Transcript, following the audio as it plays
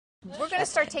We're going to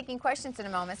start taking questions in a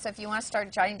moment, so if you want to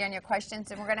start jotting down your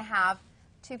questions, and we're going to have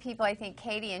two people, I think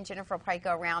Katie and Jennifer will probably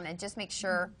go around and just make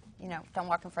sure, you know, don't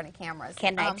walk in front of cameras.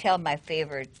 Can I tell my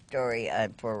favorite story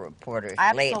for reporters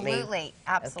lately? Absolutely,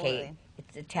 absolutely. Okay,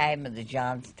 it's the time of the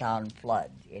Johnstown flood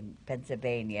in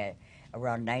Pennsylvania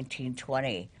around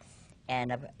 1920,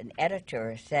 and an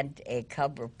editor sent a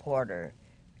cub reporter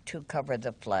to cover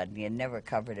the flood. He had never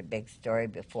covered a big story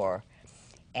before.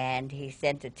 And he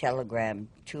sent a telegram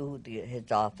to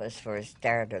his office for a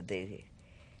start of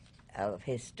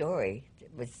his story,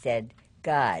 which said,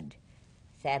 "God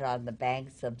sat on the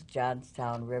banks of the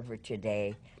Johnstown River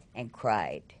today and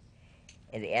cried."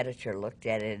 And the editor looked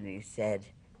at it and he said,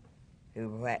 he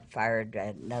fired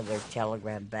another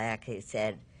telegram back. He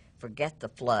said, "Forget the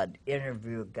flood,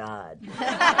 interview God."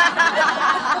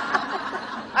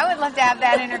 I would love to have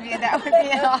that interview. That would be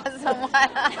an awesome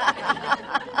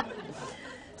one.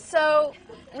 So,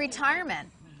 retirement.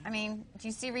 I mean, do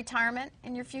you see retirement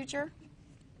in your future?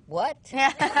 What?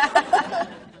 At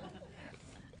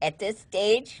this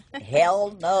stage?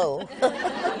 Hell no.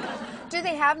 Do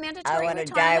they have mandatory I want to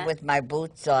retirement? die with my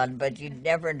boots on, but you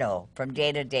never know from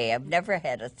day to day. I've never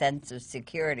had a sense of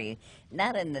security,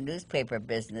 not in the newspaper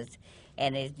business.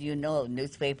 And as you know,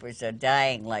 newspapers are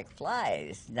dying like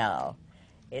flies now.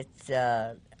 It's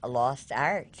a lost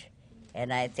art.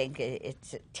 And I think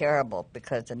it's terrible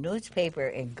because a newspaper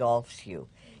engulfs you.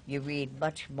 You read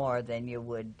much more than you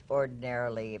would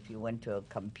ordinarily if you went to a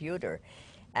computer.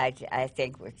 I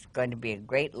think it's going to be a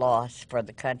great loss for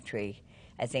the country.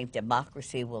 I think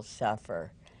democracy will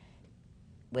suffer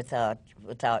without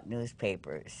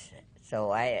newspapers.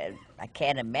 So I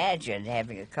can't imagine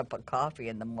having a cup of coffee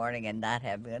in the morning and not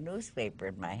having a newspaper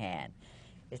in my hand.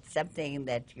 It's something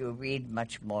that you read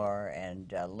much more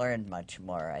and learn much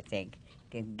more, I think.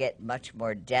 You can get much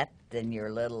more depth than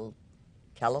your little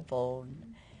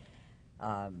telephone.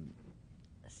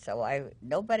 So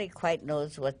nobody quite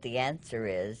knows what the answer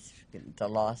is, the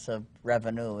loss of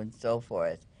revenue and so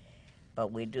forth.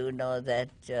 But we do know that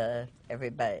it's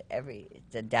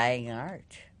a dying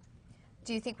art.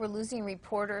 Do you think we're losing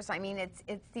reporters? I mean, it's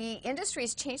the industry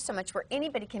has changed so much where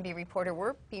anybody can be a reporter.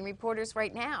 We're being reporters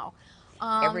right now.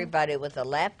 Everybody with a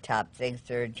laptop thinks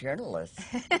they're a journalist.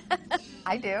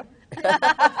 I do.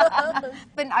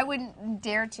 But I wouldn't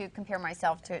dare to compare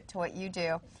myself to what you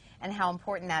do and how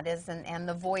important that is and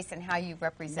the voice and how you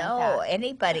represent that. No,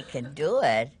 anybody can do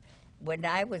it. When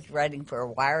I was writing for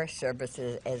wire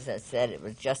services, as I said, it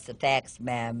was just a tax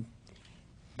man.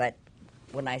 But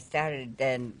when I started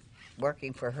then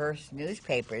working for Hearst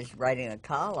Newspapers, writing a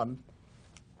column,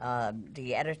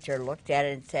 the editor looked at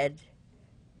it and said,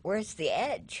 "Where's the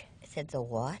edge?" I said, "The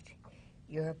what?"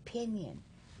 "Your opinion."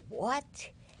 "What?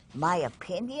 My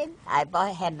opinion?" I've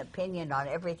had an opinion on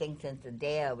everything since the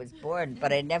day I was born,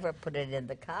 but I never put it in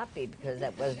the copy because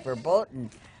that was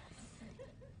verboten.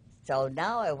 So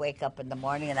now I wake up in the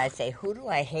morning and I say, "Who do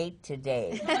I hate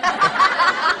today?"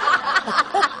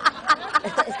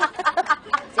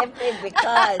 Simply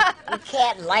because you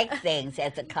can't like things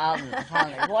as a columnist.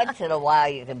 Once in a while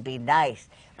you can be nice,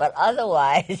 but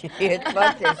otherwise you're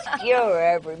supposed to skewer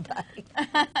everybody.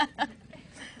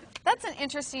 That's an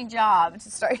interesting job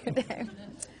to start your day.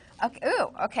 Okay,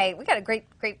 okay. We got a great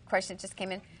question that just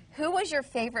came in. Who was your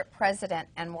favorite president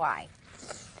and why?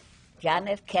 John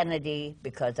F. Kennedy,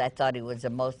 because I thought he was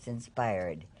the most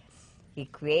inspired. He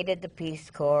created the Peace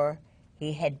Corps.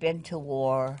 He had been to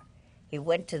war. He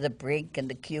went to the brink in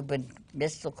the Cuban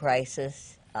Missile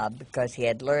Crisis because he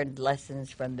had learned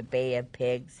lessons from the Bay of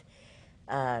Pigs.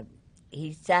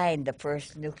 He signed the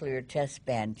first nuclear test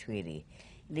ban treaty.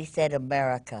 And he said,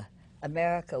 America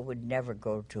would never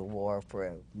go to war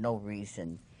for no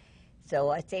reason. So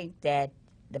I think that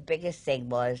the biggest thing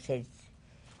was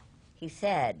he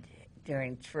said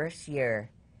during his first year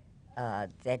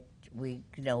that we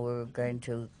were going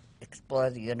to explore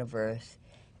the universe,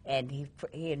 and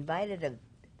he invited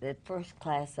the first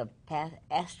class of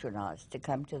astronauts to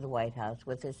come to the White House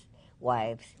with his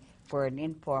wives for an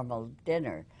informal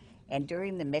dinner. And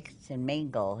during the mix and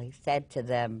mingle, he said to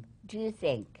them, do you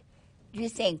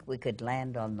think we could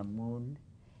land on the moon?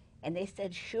 And they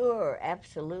said, sure,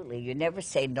 absolutely. You never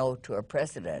say no to a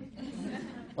president.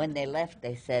 When they left,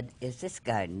 they said, is this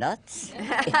guy nuts?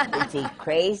 Is he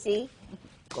crazy?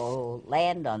 Go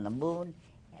land on the moon?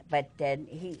 But then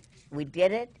we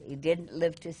did it. He didn't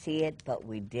live to see it, but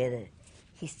we did it.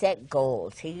 He set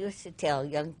goals. He used to tell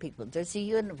young people, there's a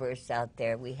universe out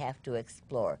there we have to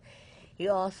explore. He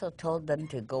also told them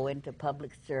to go into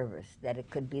public service, that it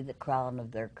could be the crown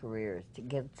of their careers, to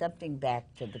give something back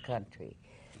to the country.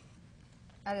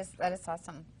 That is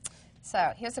awesome.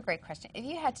 So here's a great question. If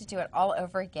you had to do it all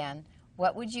over again,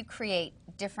 what would you create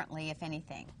differently, if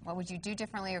anything? What would you do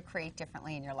differently or create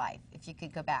differently in your life if you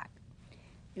could go back?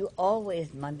 You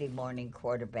always Monday morning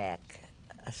quarterback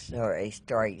stories.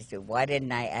 Why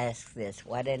didn't I ask this?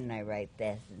 Why didn't I write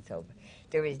this? And so forth.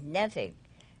 There is nothing.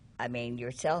 I mean,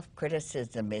 your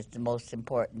self-criticism is the most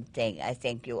important thing. I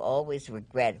think you always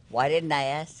regret, why didn't I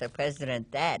ask the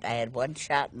president that? I had one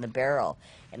shot in the barrel,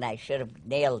 and I should have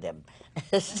nailed him.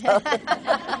 So,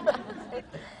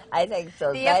 I think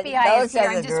so. The FBI is here.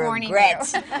 I'm just warning you.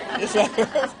 Regrets. He said,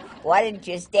 why didn't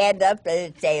you stand up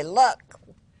and say, look,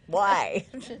 why?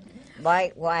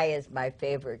 Why is my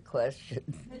favorite question.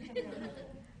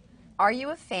 Are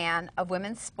you a fan of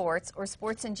women's sports or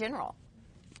sports in general?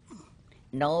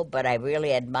 No, but I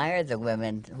really admire the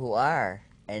women who are,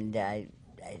 and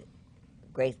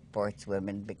great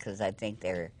sportswomen, because I think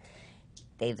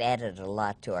they've added a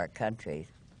lot to our country.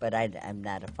 But I'm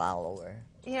not a follower.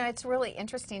 You know, it's really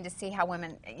interesting to see how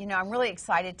women, you know, I'm really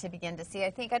excited to begin to see. I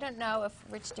don't know if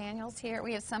Rich Daniel's here.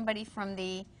 We have somebody from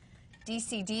the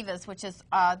DC Divas, which is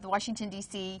the Washington,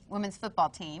 D.C. women's football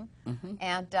team. Mm-hmm.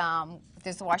 And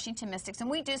there's the Washington Mystics, and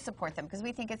we do support them because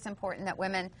we think it's important that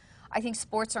women, I think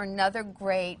sports are another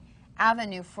great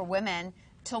avenue for women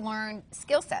to learn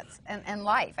skill sets and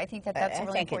life. I think that's a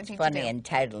really important thing to do. I think it's funny in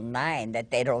Title IX that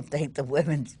they don't think the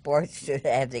women's sports should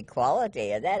have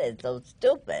equality, and that is so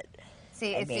stupid.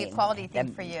 See, it's the equality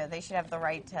thing for you. They should have the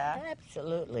right to...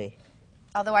 Absolutely.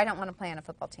 Although I don't want to play on a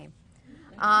football team.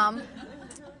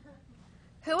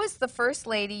 Who was the first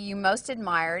lady you most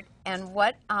admired, and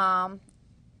what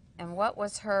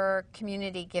was her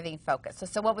community giving focus?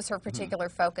 So what was her particular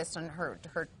focus on her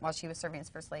while she was serving as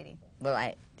first lady?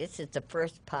 Well, this is the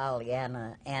first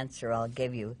Pollyanna answer I'll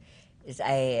give you, is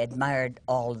I admired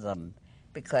all of them,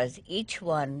 because each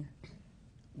one,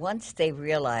 once they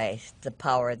realized the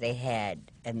power they had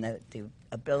and the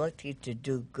ability to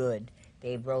do good,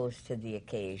 they rose to the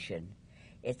occasion.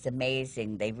 It's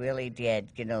amazing. They really did.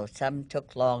 You know, some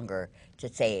took longer to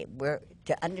say,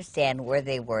 to understand where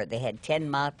they were. They had 10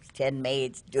 mops, 10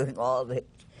 maids doing all the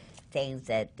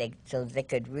things so they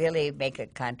could really make a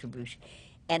contribution.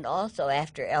 And also,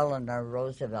 after Eleanor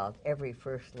Roosevelt, every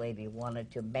first lady wanted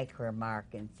to make her mark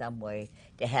in some way,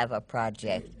 to have a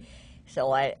project.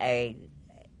 So I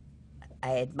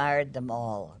admired them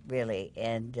all, really.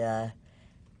 And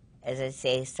as I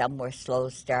say, some were slow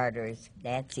starters.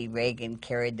 Nancy Reagan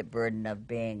carried the burden of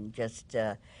being just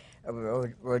a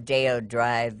Rodeo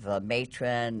Drive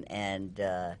matron and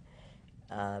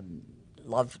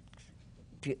loved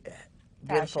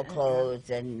beautiful clothes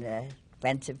and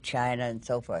expensive china and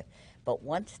so forth. But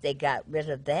once they got rid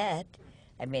of that,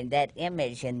 I mean, that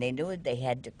image, and they knew they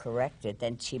had to correct it,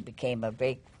 then she became a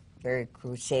very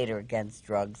crusader against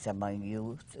drugs among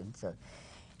youth. And so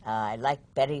I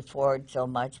liked Betty Ford so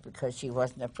much because she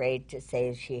wasn't afraid to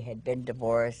say she had been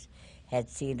divorced, had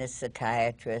seen a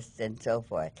psychiatrist, and so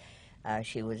forth.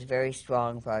 She was very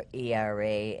strong for ERA,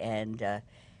 and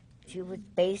she was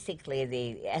basically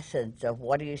the essence of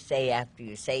what do you say after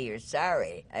you say you're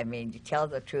sorry. I mean, you tell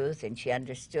the truth, and she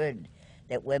understood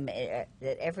that women,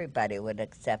 that everybody would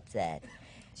accept that.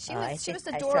 She was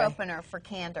a door opener for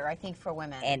candor, I think, for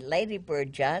women. And Lady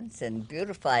Bird Johnson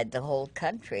beautified the whole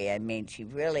country. I mean, she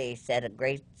really set a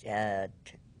great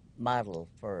model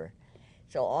for.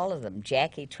 So all of them.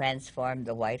 Jackie transformed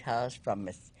the White House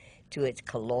to its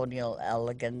colonial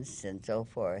elegance and so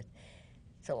forth.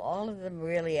 So all of them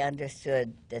really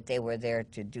understood that they were there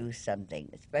to do something,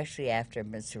 especially after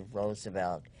Mr.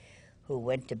 Roosevelt, who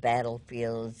went to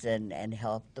battlefields and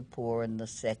helped the poor and the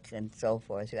sick and so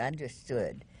forth, who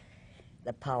understood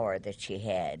the power that she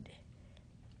had.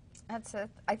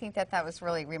 I think that was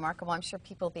really remarkable. I'm sure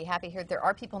people will be happy here. There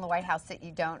are people in the White House that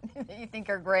you think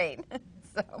are great.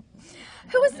 So,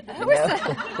 who was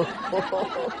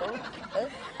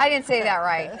I didn't say that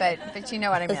right, but you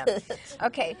know what I meant.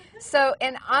 Okay, so,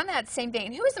 and on that same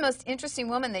vein, who was the most interesting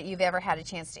woman that you've ever had a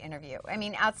chance to interview? I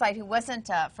mean, outside who wasn't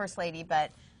First Lady,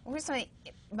 but who was some of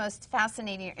the most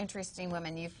fascinating or interesting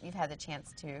women you've had the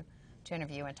chance to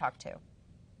interview and talk to?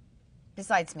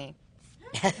 Besides me.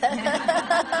 It's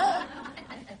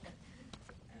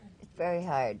very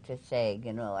hard to say,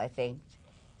 you know. I think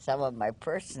some of my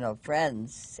personal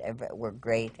friends were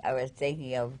great. I was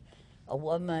thinking of a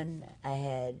woman I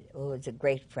had who was a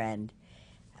great friend.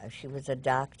 She was a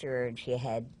doctor, and she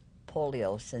had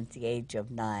polio since the age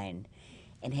of 9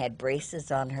 and had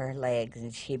braces on her legs,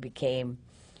 and she became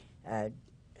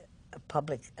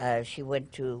she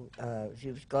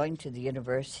was going to the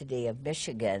University of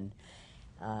Michigan,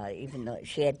 even though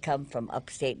she had come from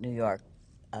upstate New York,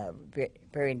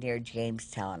 very near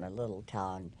Jamestown, a little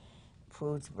town.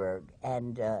 Frewsburg,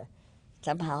 and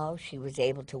somehow she was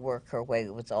able to work her way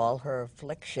with all her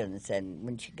afflictions. And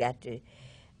when she got to,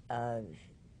 her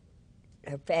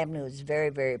family was very,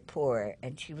 very poor,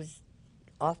 and she was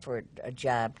offered a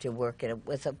job to work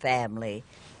with a family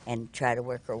and try to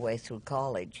work her way through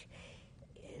college.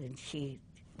 And she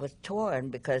was torn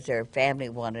because her family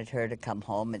wanted her to come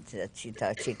home and that she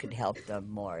thought she could help them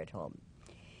more at home.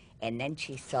 And then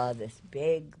she saw this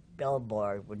big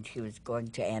billboard when she was going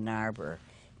to Ann Arbor,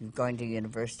 going to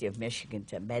University of Michigan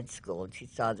to med school, and she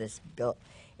saw this bill,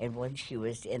 and when she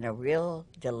was in a real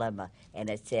dilemma, and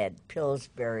it said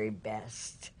Pillsbury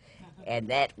Best, and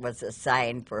that was a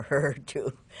sign for her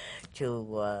to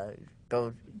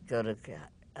go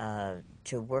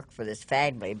to work for this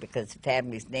family, because the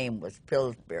family's name was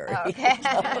Pillsbury. Oh,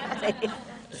 okay.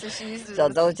 So she used So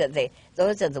those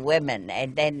are the women.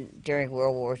 And then during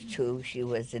World War II, she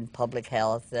was in public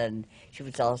health, and she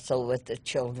was also with the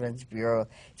Children's Bureau.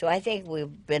 So I think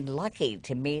we've been lucky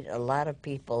to meet a lot of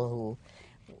people who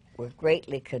were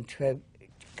greatly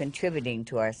contributing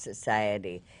to our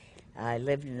society. I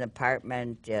lived in an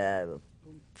apartment,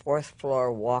 fourth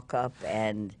floor walk up,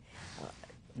 and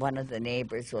one of the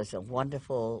neighbors was a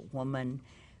wonderful woman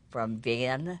from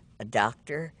Vienna, a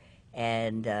doctor,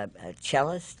 and a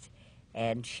cellist,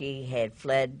 and she had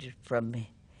fled from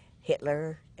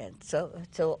Hitler, and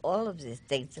so all of these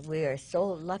things. We are so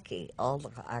lucky, all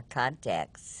of our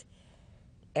contacts.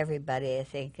 Everybody, I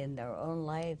think, in their own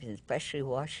lives, especially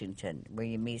Washington, where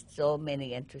you meet so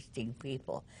many interesting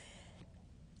people.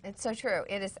 It's so true.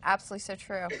 It is absolutely so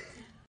true.